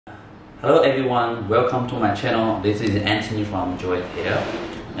Hello everyone, welcome to my channel. This is Anthony from Joice Hair.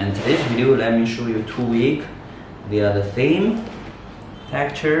 And today's video, let me show you two wigs. They are the same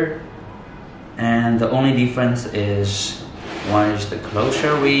texture, and the only difference is one is the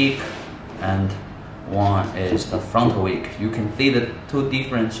Cloure wig and one is the frontal wig. You can see the two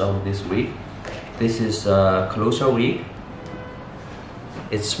difference of this wig. This is a Cloure wig.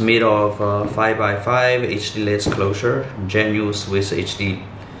 It's made of 5x5 HD lace closure, genuine Swiss HD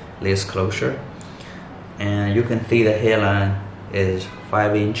lace closure, and you can see the hairline is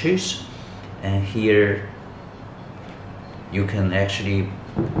 5 inches, and here you can actually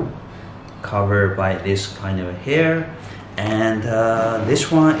cover by this kind of hair. And this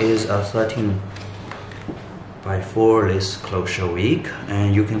one is a 13x4 lace closure wig,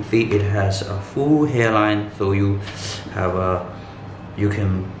 and you can see it has a full hairline, so you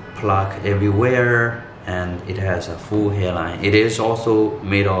can pluck everywhere, and it has a full hairline. It is also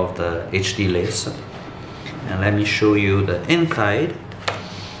made of the HD lace. And let me show you the inside.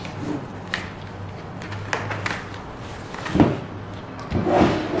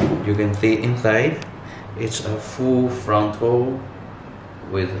 You can see inside it's a full frontal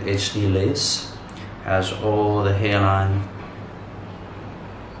with HD lace, has all the hairline.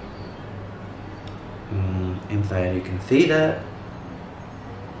 Inside you can see that.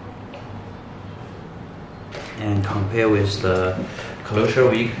 And compare with the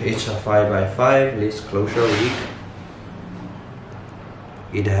Cloure wig, it's a 5x5 lace closure wig.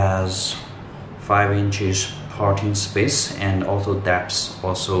 It has 5 inches parting space, and also depth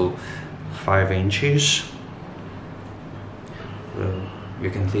also 5 inches. So you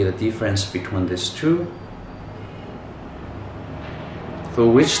can see the difference between these two. So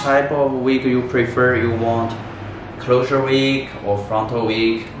which type of wig you prefer? You want Cloure wig or frontal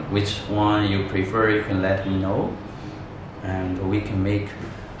wig? Which one you prefer, you can let me know, and we can make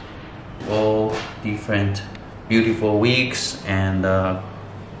all different beautiful wigs and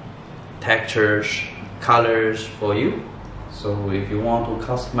textures, colors for you. So if you want to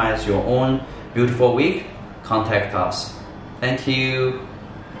customize your own beautiful wig, contact us. Thank you.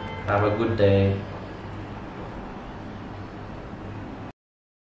 Have a good day.